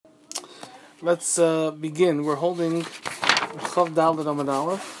Let's begin. We're holding Chav Daled Amud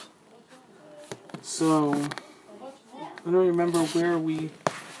Aleph. So, I don't remember where we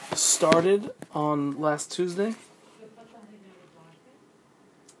started on last Tuesday.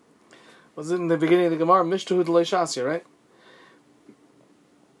 Was it in the beginning of the Gemara? Mishtahu D'Loi Shasya, right?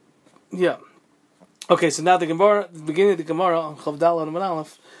 Yeah. Okay, so now the beginning of the Gemara on Chav Daled Amud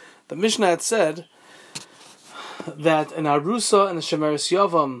Aleph, the Mishnah had said that an Arusa and a Shemeres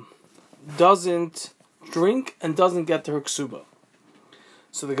Yavam doesn't drink and doesn't get to her ksuba.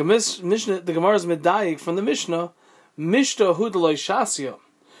 So the Gemara is medayik from the Mishnah, Mishtahu D'Loi Shasya.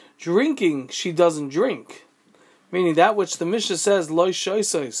 Drinking, she doesn't drink. Meaning that which the Mishnah says, Loi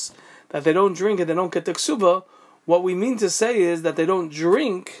Shoisos, that they don't drink and they don't get the ksuba, what we mean to say is that they don't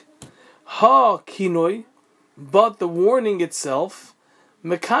drink, ha kinoi, but the warning itself,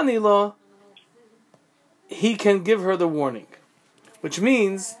 mekanila, he can give her the warning. Which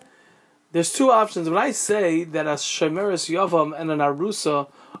means, there's two options. When I say that a Shemeres Yavam and an Arusa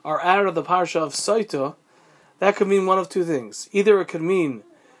are out of the Parsha of Saita, that could mean one of two things. Either it could mean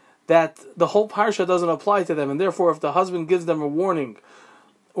that the whole Parsha doesn't apply to them, and therefore if the husband gives them a warning,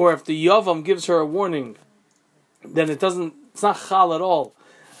 or if the Yavam gives her a warning, then it's not Chal at all,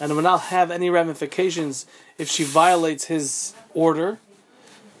 and it will not have any ramifications if she violates his order.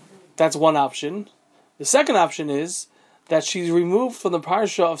 That's one option. The second option is that she's removed from the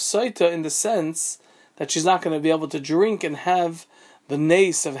Parsha of Saita in the sense that she's not going to be able to drink and have the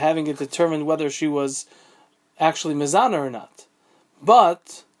nace of having it determined whether she was actually mezana or not.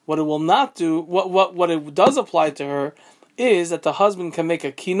 But what it will not do, what it does apply to her, is that the husband can make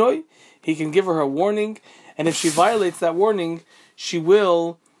a kinoi, he can give her a warning, and if she violates that warning, she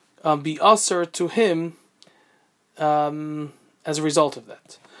will be usher to him as a result of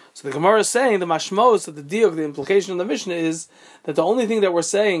that. So the Gemara is saying, the mashmos, that the diuk, the implication of the Mishnah is that the only thing that we're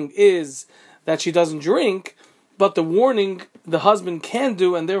saying is that she doesn't drink, but the warning the husband can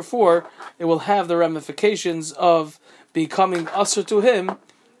do, and therefore it will have the ramifications of becoming usher to him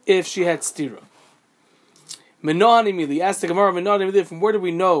if she had stira. Menohani mili, asked the Gemara, Menohani mili, from where do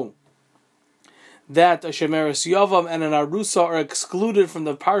we know that a Shemeres Yavam and an Arusa are excluded from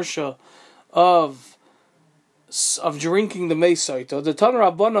the Parsha of drinking the Meisaita? The Tana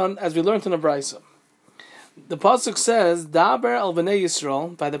Rabbanan, as we learned in the Brisa, the pasuk says, "Daber al bnei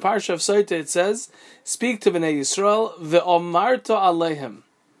Yisrael." By the parsha of Saita, it says, "Speak to bnei Yisrael, ve'omarta alehem,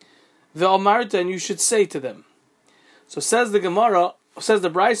 ve'omarta," and you should say to them. So says the Gemara, says the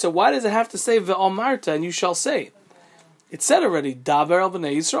Brisa, why does it have to say ve'omarta, and you shall say? It said already, "Daber al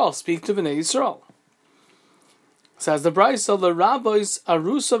bnei Yisrael," speak to bnei Yisrael. Says the Brisa, "The rabbis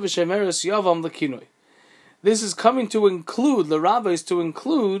arusa v'shemeres yavam lekinoi." This is coming to include, the rabbis to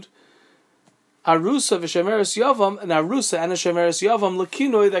include Arusa v'Shemeres Yavam, and Arusa and a Shemeres Yavam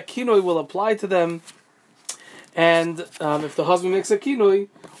lekinoi, that kinoi will apply to them. And if the husband makes a kinoi,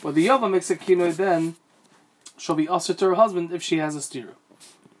 or the Yavam makes a kinoi, then she'll be usher to her husband if she has a stira.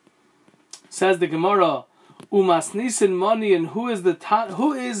 Says the Gemara, Umasnisin mani, and who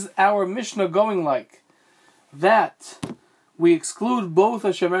is our Mishnah going like? That we exclude both a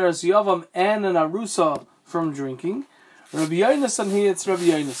Shemeres Yavam and an Arusa from drinking. Rabbi Yonasan here, it's Rabbi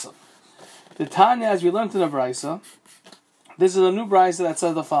Yonasan. The Tanya, as we learned in the Brisa, this is a new Brisa that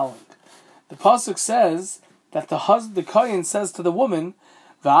says the following. The pasuk says that the Kohen says to the woman,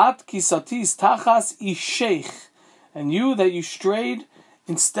 "Va'at kisatis tachas isheich," and you that you strayed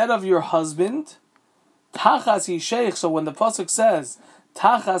instead of your husband, tachas isheich. So when the pasuk says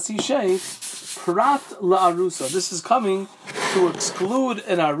tachas isheich, prat la'arusa, this is coming to exclude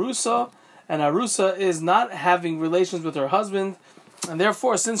an arusa. And Arusa is not having relations with her husband, and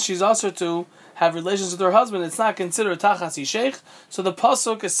therefore, since she's also to have relations with her husband, it's not considered Tachas Sheikh. So the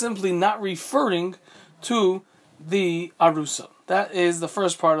pasuk is simply not referring to the Arusa. That is the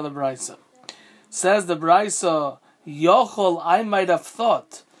first part of the Brisa. Says the Brisa, Yochol, I might have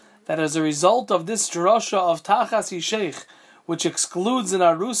thought that as a result of this drasha of Tachas Sheikh, which excludes an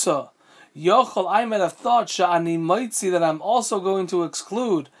Arusa, Yochol, I might have thought Sha'ani Maitzi, that I'm also going to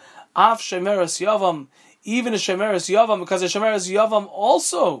exclude Af Shemeres Yavam, even a Shemeres Yavam, because a Shemeres Yavam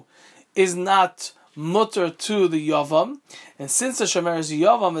also is not mutter to the Yavam, and since a Shemeres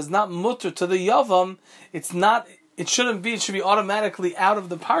Yavam is not mutter to the Yavam, it should be automatically out of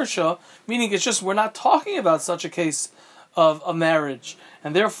the Parsha, meaning it's just we're not talking about such a case of a marriage,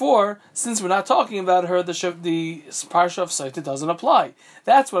 and therefore, since we're not talking about her, the Parsha of Saita doesn't apply.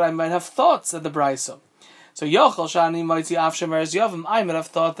 That's what I might have thought, said the Brisa. So Yochel Shani Maitzi Af Shemeres Yavam, I might have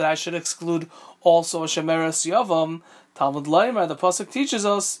thought that I should exclude also a Shemeres Yavam. Talmud Leimer, the pasuk teaches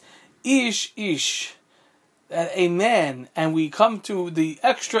us, Ish, a man, and we come to the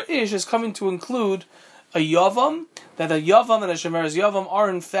extra ish is coming to include a yavam, that a yavam and a shemeres yavam are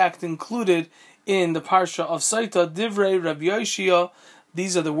in fact included in the parsha of Saita, Divrei Rabbi Yoshia.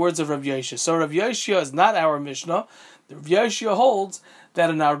 These are the words of Rabbi Yoshia. So Rabbi Yoshia is not our Mishnah. Rabbi Yoshia holds that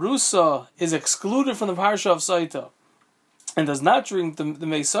an arusa is excluded from the parsha of Saita and does not drink the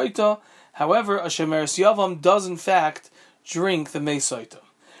mei Saita. However, a shemeres yavam does in fact drink the mei Saita.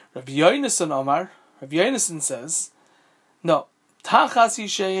 Rabbi Yonasan Omar, Rabbi Yonasan says, no, Tachas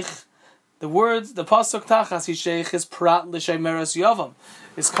Yisheich, the pasuk Tachas Yisheich is prat l'shemeres yavam.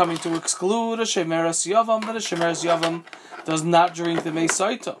 Is coming to exclude a shemeres yavam, but a shemeres yavam does not drink the mei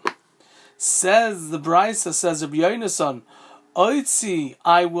Saita. Says the Brisa, says Rabbi Yonasan, Oitzi,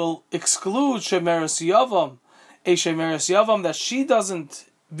 I will exclude shemeres yavam, a shemeres yavam that she doesn't,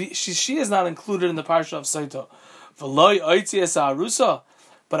 she is not included in the parsha of Saita. V'loi oitzi es arusa,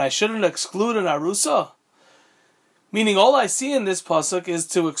 but I shouldn't exclude an arusa. Meaning, all I see in this pasuk is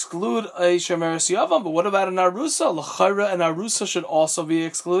to exclude a shemeres yavam. But what about an arusa? L'chayra, an arusa should also be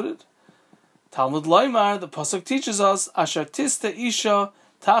excluded. Talmud Laimar, the pasuk teaches us asher tista isha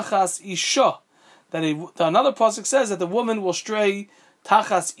tachas isha. That another pasuk says that the woman will stray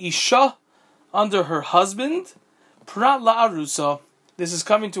tachas isha, under her husband. Prat la arusa. This is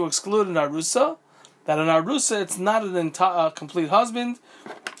coming to exclude an arusa. That an arusa, it's not a complete husband,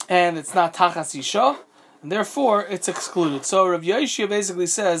 and it's not tachas isha, and therefore it's excluded. So Rav Yoshia basically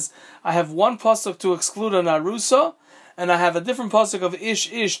says, I have one pasuk to exclude an arusa, and I have a different pasuk of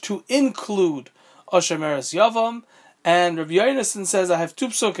ish to include a shemeres yavam. And Rav Yonasan says, I have two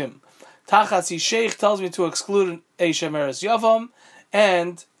psukim. Tachas Yisheich tells me to exclude a shemeres yavam,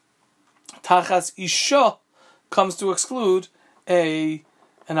 and Tachas Isha comes to exclude an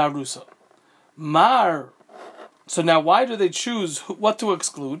arusa. Mar. So now, why do they choose what to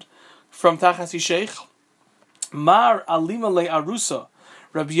exclude from Tachas Yisheich? Mar alima le arusa.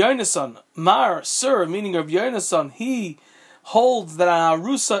 Rabbi Yonasan, Mar, sir, meaning Rabbi Yonasan, he holds that an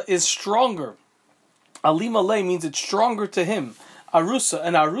arusa is stronger. Alima le means it's stronger to him. An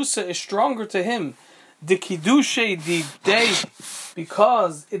arusa is stronger to him. The kiddushe di day,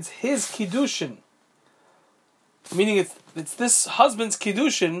 because it's his kiddushin. Meaning it's this husband's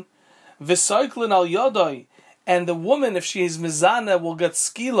kiddushin. V'soiklin al yodai, and the woman, if she is mizana, will get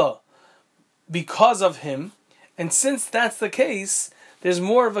skila because of him. And since that's the case, there's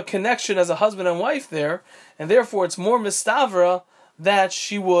more of a connection as a husband and wife there, and therefore it's more mistavra that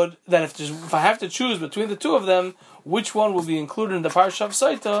if I have to choose between the two of them, which one will be included in the parsha of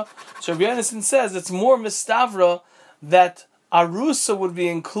Saita. So Rabbi Yonasan says it's more mistavra that arusa would be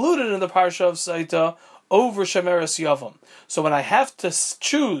included in the parsha of Saita over shemeres yavam. So when I have to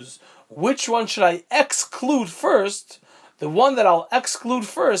choose which one should I exclude first, the one that I'll exclude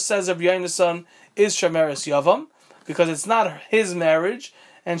first, says Rabbi Yonasan, is shemeres yavam, because it's not his marriage,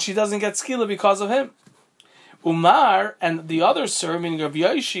 and she doesn't get skila because of him. Umar, and the other sir, meaning Rabbi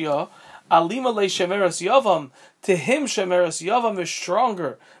Yoshia, alima le shemeres yavam, to him shemeres yavam is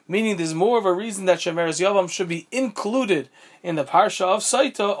stronger, meaning there's more of a reason that shemeres yavam should be included in the parsha of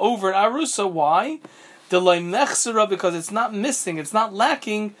Saita over an arusa. Why? Because it's not missing, it's not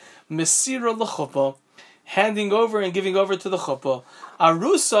lacking mesira l'chuppah, handing over and giving over to the chuppah.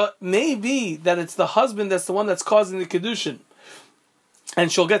 Arusa may be that it's the husband that's the one that's causing the kedushin,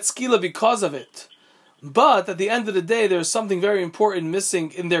 and she'll get skila because of it. But at the end of the day, there's something very important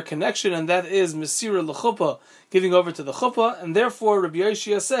missing in their connection, and that is mesira l'chuppah, giving over to the chuppah, and therefore Rabbi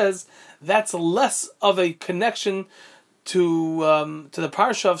Yoshia says that's less of a connection to the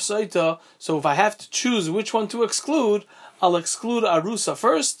parsha of Saita. So if I have to choose which one to exclude, I'll exclude arusa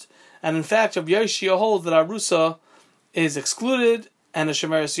first. And in fact, Rabbi Yoshia holds that arusa is excluded and a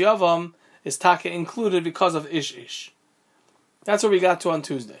shemeres yavam is taka included because of ish. That's what we got to on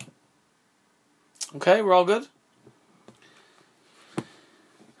Tuesday. Okay, we're all good?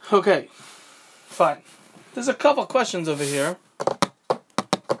 Okay, fine. There's a couple questions over here.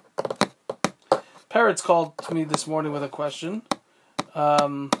 Parrots called to me this morning with a question. I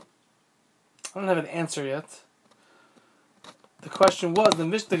don't have an answer yet. The question was,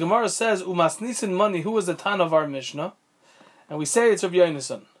 the Gemara says, Umasnisin money, who was the Tan of our Mishnah? And we say it's Rabbi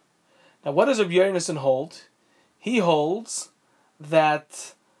Yonasan. Now what does Rabbi Yonasan hold? He holds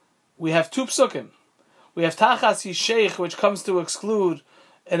that we have two psukim. We have Tachas Yisheich, which comes to exclude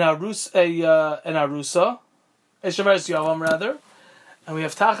an arusa, a shemeres yavam rather, and we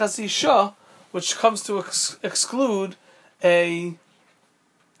have Tachas Isha, which comes to exclude a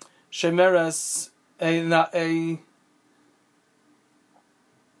shemeres, an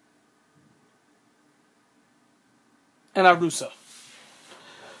arusa.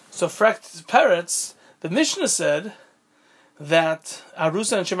 So Frekt Peretz, The Mishnah said that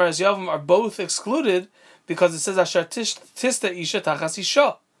Arusa and Shemeres Yavam are both excluded because it says Asher Tista Isha Tachas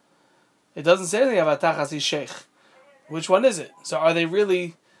Isha. It doesn't say anything about Tachas Ishech. Which one is it? So are they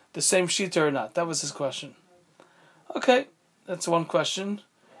really the same shita or not? That was his question. Okay, that's one question.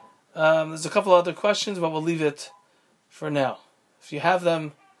 There's a couple other questions, but we'll leave it for now. If you have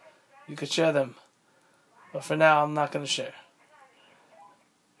them, you could share them. But for now, I'm not going to share.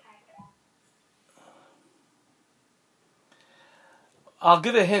 I'll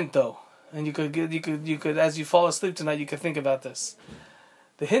give a hint though, and you could as you fall asleep tonight, you could think about this.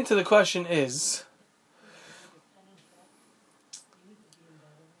 The hint to the question is,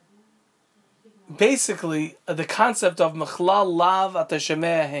 basically, the concept of Mechlal Lav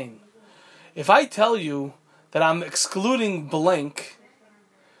Atashemeh Hein. If I tell you that I'm excluding blank,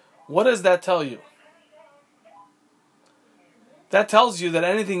 what does that tell you? That tells you that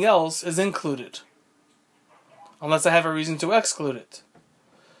anything else is included, unless I have a reason to exclude it.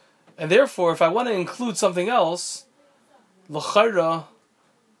 And therefore, if I want to include something else, l'chayra,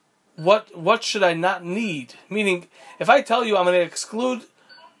 what should I not need? Meaning, if I tell you I'm going to exclude,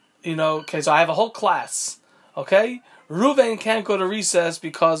 okay, so I have a whole class, okay? Reuven can't go to recess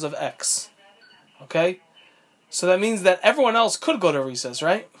because of X, okay? So that means that everyone else could go to recess,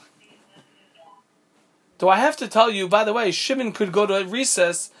 right? Do I have to tell you, by the way, Shimon could go to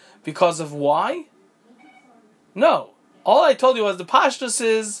recess because of Y? No. All I told you was the pashtus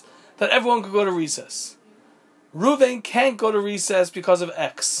is that everyone could go to recess. Reuven can't go to recess because of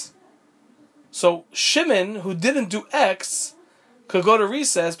X. So Shimon, who didn't do X, could go to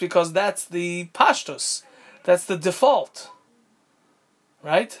recess because that's the pashtus. That's the default.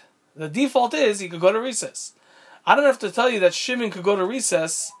 Right? The default is he could go to recess. I don't have to tell you that Shimon could go to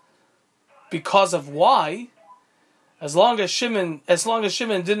recess because of Y. As long as Shimon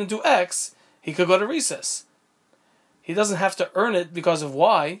didn't do X, he could go to recess. He doesn't have to earn it because of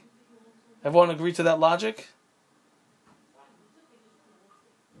Y. Everyone agree to that logic?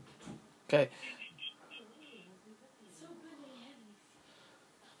 Okay.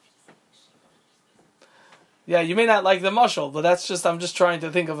 Yeah, you may not like the mashal, but I'm just trying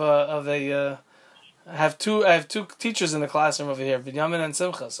to think of a. I have two teachers in the classroom over here, Binyamin and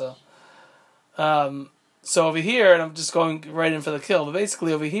Simcha. So over here, and I'm just going right in for the kill. But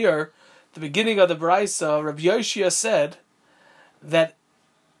basically, over here, the beginning of the Braisa, Rabbi Yoshia said that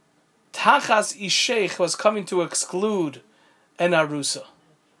Tachas Ishech was coming to exclude an Arusa.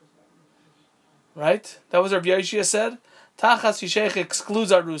 Right? That was Rabbi Yoshia said. Tachas Ishech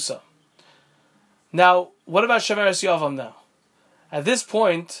excludes Arusa. Now, what about Shemeres Yavam now? At this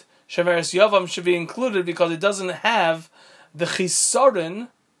point, Shemeres Yavam should be included because it doesn't have the chisaron,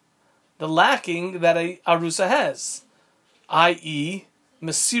 the lacking that a Arusa has, i.e.,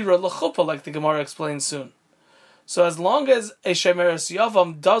 Mesira l'chuppah, like the Gemara explains soon. So as long as a Shemeres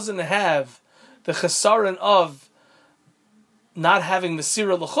Yavam doesn't have the chisaron of not having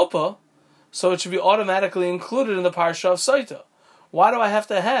Mesira l'chuppah, so it should be automatically included in the Parsha of Saita. Why do I have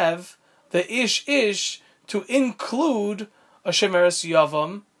to have the ish to include a Shemeres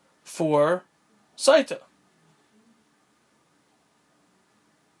Yavam for Saita?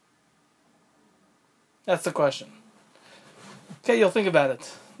 That's the question. Okay, you'll think about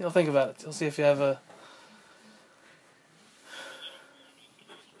it. You'll see if you have a...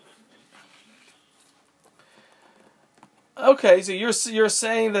 Okay, so you're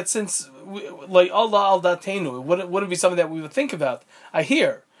saying that since like Allah al datenu, wouldn't be something that we would think about. I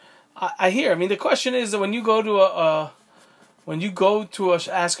hear. I mean, the question is that when you go to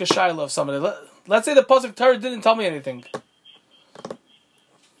ask a shayla of somebody, let's say the pasuk Torah didn't tell me anything.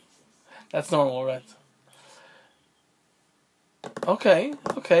 That's normal, right? Okay,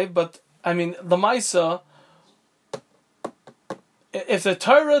 but I mean, the Maisa, if the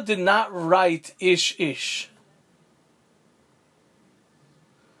Torah did not write ish,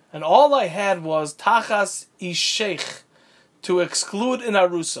 and all I had was Tachas Ishech to exclude an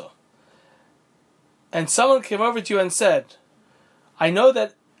Arusa, and someone came over to you and said, I know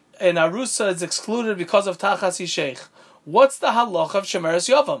that an Arusa is excluded because of Tachas Ishech. What's the halach of Shemeres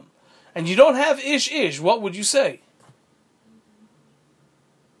Yavam? And you don't have ish, what would you say?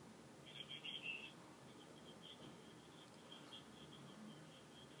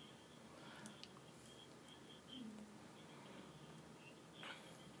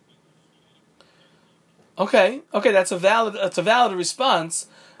 Okay, that's a valid response.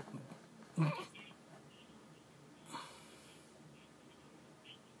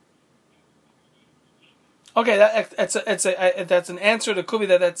 Okay, that's an answer that could be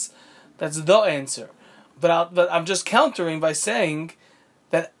that's the answer, but I'm just countering by saying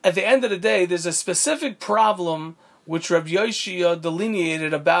that at the end of the day, there's a specific problem which Rabbi Yoshia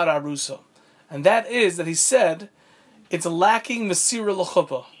delineated about Arusa. And that is that he said, it's lacking Mesira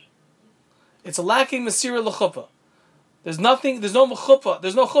L'chuppah. It's lacking Mesira L'chuppah. There's no Mechuppah,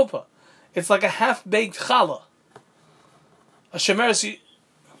 there's no Chuppah. It's like a half-baked challah. A shemeres.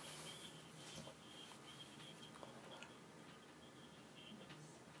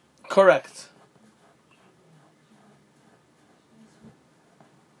 Correct.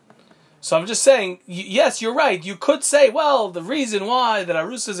 So I'm just saying, yes, you're right. You could say, well, the reason why that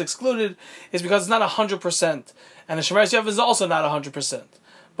Arusa is excluded is because it's not 100%. And the Shemeres Yavam is also not 100%.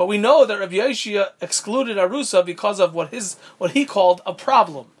 But we know that Rabbi Yoshia excluded Arusa because of what he called a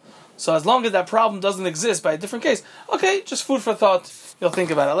problem. So as long as that problem doesn't exist by a different case, okay, just food for thought. You'll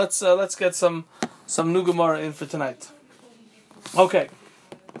think about it. Let's get some new Gemara in for tonight. Okay.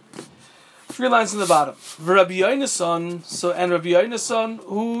 3 lines in the bottom. Rabbi Yonason, and Rabbi Yonason,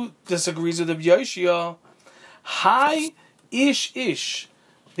 who disagrees with Rabbi Yoshia, Hi ish.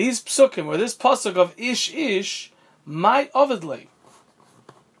 These psukim, or this pasuk of ish, my ovidle.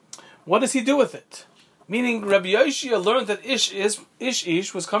 What does he do with it? Meaning, Rabbi Yoshia learned that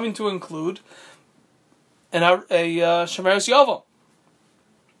ish was coming to include a shemeres yavam.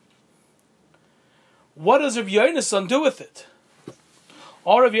 What does Rabbi Yonason do with it?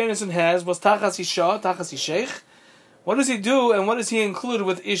 All Rabbi Yonason has was tachas isha, tachas isheich. What does he do, and what does he include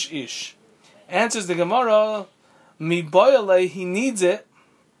with ish? Answers the Gemara, mi boyale, he needs it,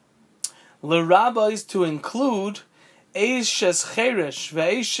 le rabbis to include eishes cheresh,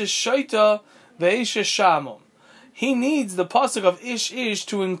 ve'eishes shaita, ve'eishes shamom. He needs the pasuk of ish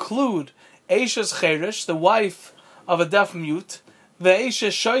to include eishes cheresh, the wife of a deaf mute,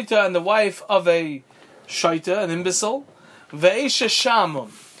 ve'eishes shaita, and the wife of a shaita, an imbecile, Ve'esha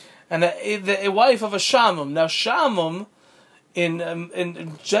Shamum, and a wife of a Shamum. Now, Shamum,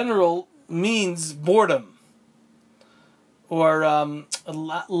 in general, means boredom, or a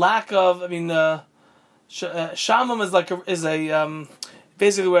lack of. Shamum is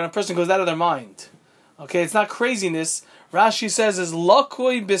basically when a person goes out of their mind. Okay, it's not craziness. Rashi says is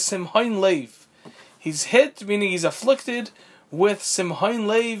lakoi b'simhain leiv. He's hit, meaning he's afflicted with simhain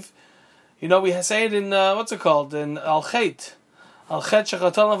leiv. You know, we say it in, what's it called? In Al-Chet. Al-Chet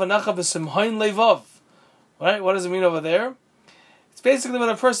shechatana v'nacha b'simhain levav. Right? What does it mean over there? It's basically when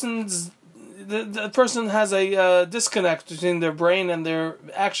the person has a disconnect between their brain and their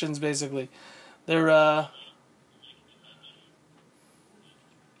actions, basically. They're,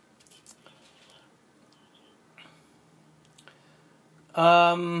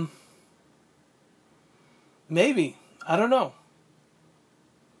 maybe. I don't know.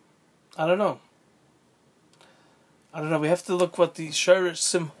 We have to look what the Shirish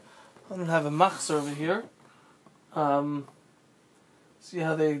Sim. I don't have a machzor over here. See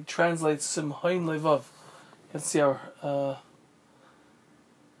how they translate Simhain Levav. Let's see our.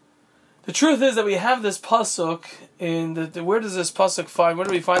 The truth is that we have this pasuk in the. Where does this pasuk find? Where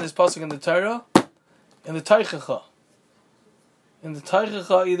do we find this pasuk in the Torah? In the Teichecha. In the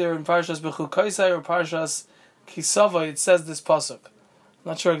Teichecha, either in Parshas Bechukaisai or Parshas Kisava, it says this pasuk.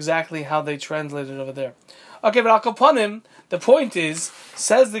 Not sure exactly how they translate it over there. Okay, but Al Kapanim, the point is,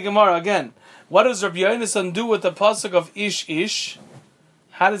 says the Gemara again, what does Rabbi Yonason do with the pasuk of ish?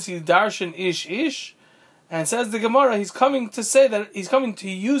 How does he darshan ish? And says the Gemara, he's coming to say that he's coming to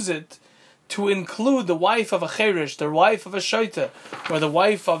use it to include the wife of a cheresh, the wife of a shaita, or the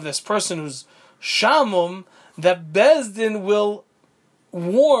wife of this person who's shamum, that Bezdin will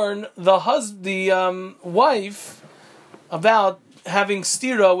warn the wife about having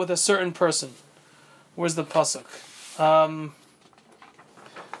stira with a certain person. Where's the pasuk? I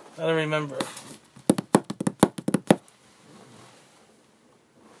don't remember.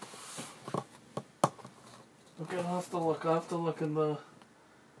 Okay, I'll have to look.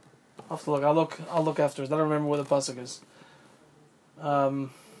 I'll look afterwards. I don't remember where the pasuk is.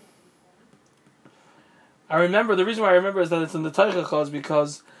 I remember, the reason why I remember is that it's in the Teichecha is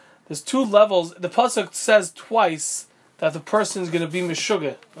because there's 2 levels. The pasuk says twice that the person is going to be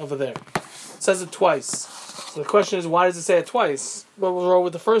Meshuggah over there. It says it twice. So the question is, why does it say it twice? What was wrong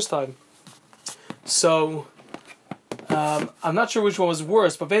with the first time? So, I'm not sure which one was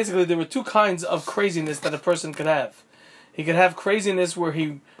worse, but basically there were 2 kinds of craziness that a person could have. He could have craziness where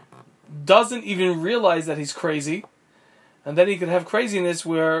he doesn't even realize that he's crazy, and then he could have craziness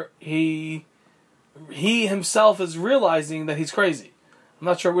where he himself is realizing that he's crazy. I'm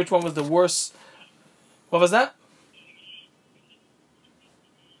not sure which one was the worst. What was that?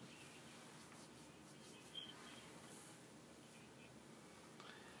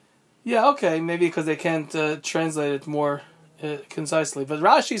 Yeah, okay, maybe because they can't translate it more concisely. But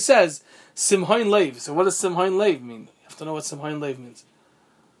Rashi says Simhain Leiv. So what does Simhain Leiv mean? You have to know what Simhain Leiv means.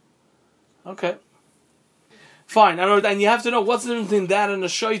 Okay. Fine. And you have to know what's the difference between that and a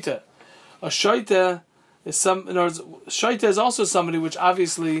Shoita. A Shoita is Shoita is also somebody which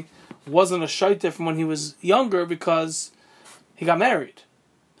obviously wasn't a Shoita from when he was younger because he got married.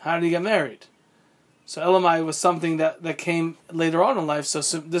 How did he get married? So Elamai was something that came later on in life. So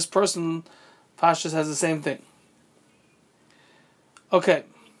this person, Pashas, has the same thing. Okay.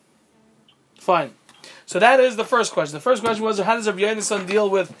 Fine. So that is the first question. The first question was, how does Rabbi Yonasan deal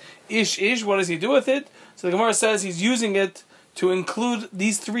with Ish? What does he do with it? So the Gemara says he's using it to include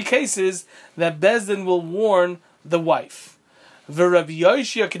these three cases that Bezdin will warn the wife. The Rabbi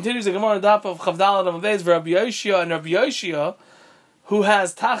Yoshia continues the Gemara Daf of Chavdal and Amavez. Rabbi Yoshia and Rabbi Yoshia, who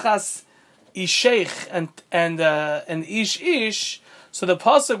has Tachas Isheich and Ish. So the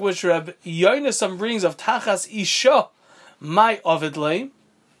pasuk which Rabbi Yonasan brings of Tachas Isha, my Ovidlei.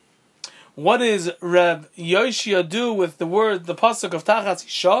 What does Reb Yoshia do with the pasuk of Tachas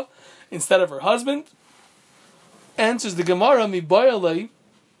Isha instead of her husband? Answers the Gemara, Mi Boyalei.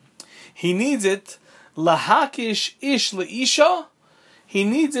 He needs it lahakish ish leisha. He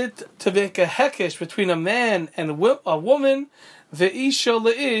needs it to make a hekish between a man and a woman, veisha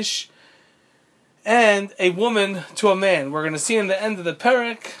leish, and a woman to a man. We're going to see in the end of the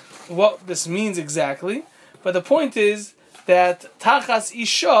parak what this means exactly. But the point is that Tachas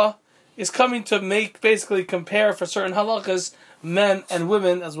Isha is coming to basically compare for certain halachas men and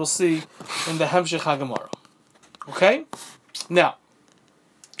women, as we'll see in the Hemshech HaGemara. Okay? Now,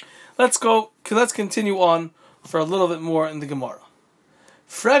 let's continue on for a little bit more in the Gemara.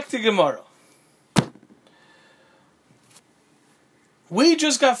 Frek the Gemara. We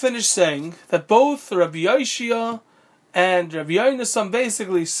just got finished saying that both Rabbi Yoshia and Rabbi Yonasan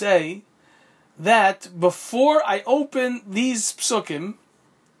basically say that before I open these psukim,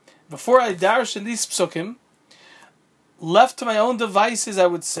 before I darsh in these psukim, left to my own devices, I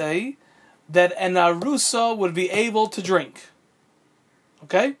would say that an arusa would be able to drink.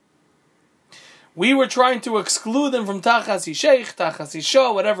 Okay? We were trying to exclude them from Tachas Isheich, Tachas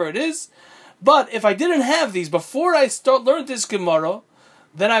Isha, whatever it is. But if I didn't have these, before I learned this Gemara,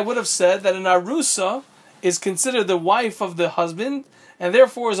 then I would have said that an arusa is considered the wife of the husband, and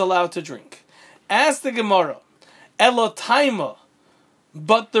therefore is allowed to drink. Ask the Gemara, Elotaima,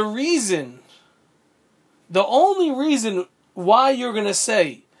 but the only reason why you're going to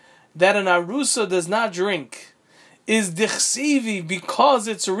say that an arusa does not drink is dichsivi, because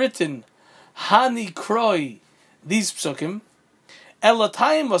it's written hani kroi, these psukim.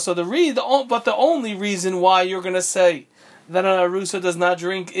 Elataima, so but the only reason why you're going to say that an arusa does not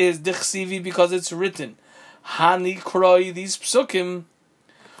drink is dichsivi, because it's written hani kroi, these psukim.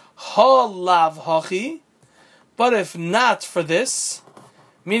 Ha lav hachi, but if not for this,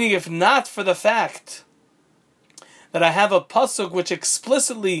 meaning if not for the fact that I have a pasuk which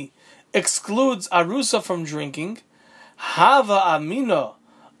explicitly excludes arusa from drinking, hava amina,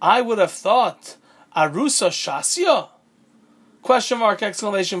 I would have thought arusa shasya? Question mark,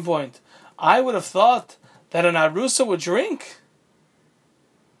 exclamation point. I would have thought that an arusa would drink.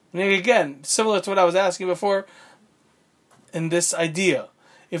 Meaning again, similar to what I was asking before in this idea.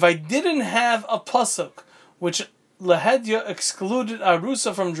 If I didn't have a pasuk which Lahedya excluded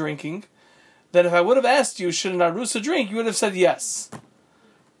arusa from drinking, then if I would have asked you, should an arusa drink, you would have said yes.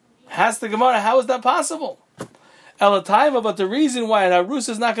 Has the Gemara, how is that possible? Elataiva, but the reason why an arusa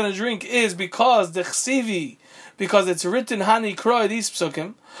is not going to drink is because the chsivi, because it's written hani kroi, these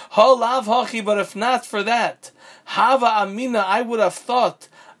psukim. Ho lav hachi, but if not for that, hava amina, I would have thought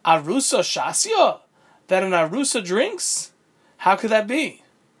arusa shasya, that an arusa drinks. How could that be?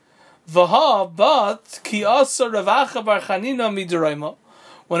 Vaha, but ki asa Rav Acha bar Chanina midraima.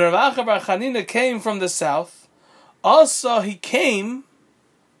 When Rav Acha bar Chanina came from the south, also he came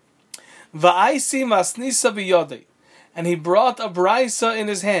va'aisi masnisa biyodei, and he brought a brisa in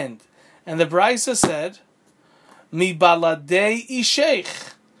his hand, and the brisa said, mi baladei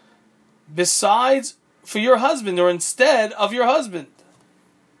isheich, besides for your husband, or instead of your husband.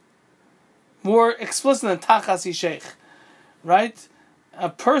 More explicit than tachas isheich, right? A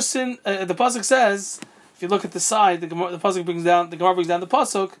person, the pasuk says, if you look at the side, the pasuk brings down the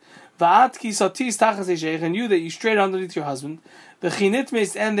pasuk, va'at ki sotis tachas isheich, and you that you straight underneath your husband, the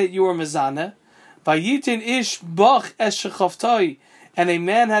chinitmes, and that you are mezana, vayitin ish bach es shechavtai, and a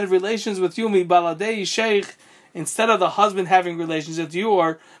man had relations with you, mi baladei isheich, instead of the husband having relations with you,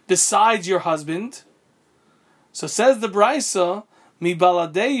 or besides your husband. So says the brisa, mi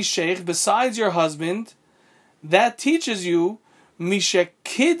baladei isheich, besides your husband, that teaches you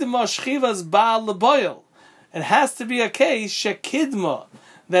Mishekid mashchivas baal leboil. It has to be a case shekidma,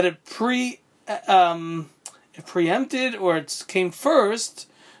 that it preempted, or it came first,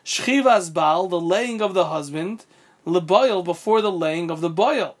 shchivas bal, the laying of the husband, leboil, before the laying of the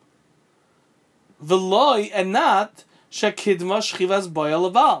boil. Veloy, and not shekidma shchivas boil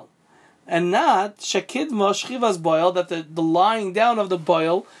lebal. And not shekidma shchivas boil, that the lying down of the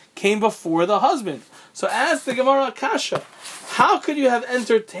boil came before the husband. So ask the Gemara Kasha, how could you have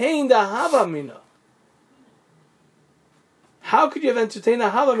entertained a havamina? How could you have entertained a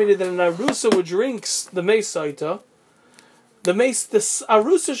havamina that an arusa would drink the mesaita? The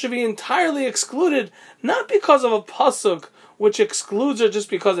arusa should be entirely excluded, not because of a pasuk which excludes her just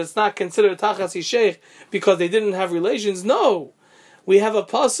because it's not considered tachas isheich because they didn't have relations. No, we have a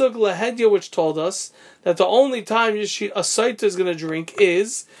pasuk lahedya which told us that the only time a saita is going to drink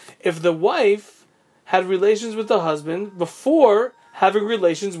is if the wife had relations with the husband before having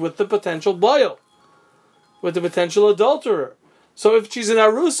relations with the potential boil, with the potential adulterer. So if she's an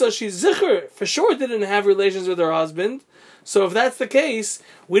arusa, she's zicher, for sure didn't have relations with her husband. So if that's the case,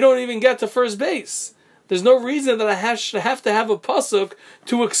 we don't even get to first base. There's no reason that I have to have a pasuk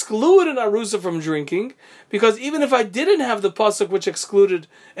to exclude an arusa from drinking, because even if I didn't have the pasuk which excluded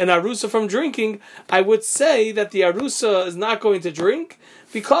an arusa from drinking, I would say that the arusa is not going to drink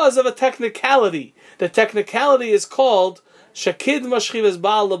because of a technicality. The technicality is called shakid mashchivas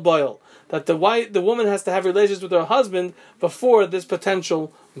baal leboil, that the woman has to have relations with her husband before this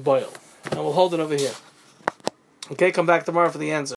potential boil. And we'll hold it over here. Okay, come back tomorrow for the answer.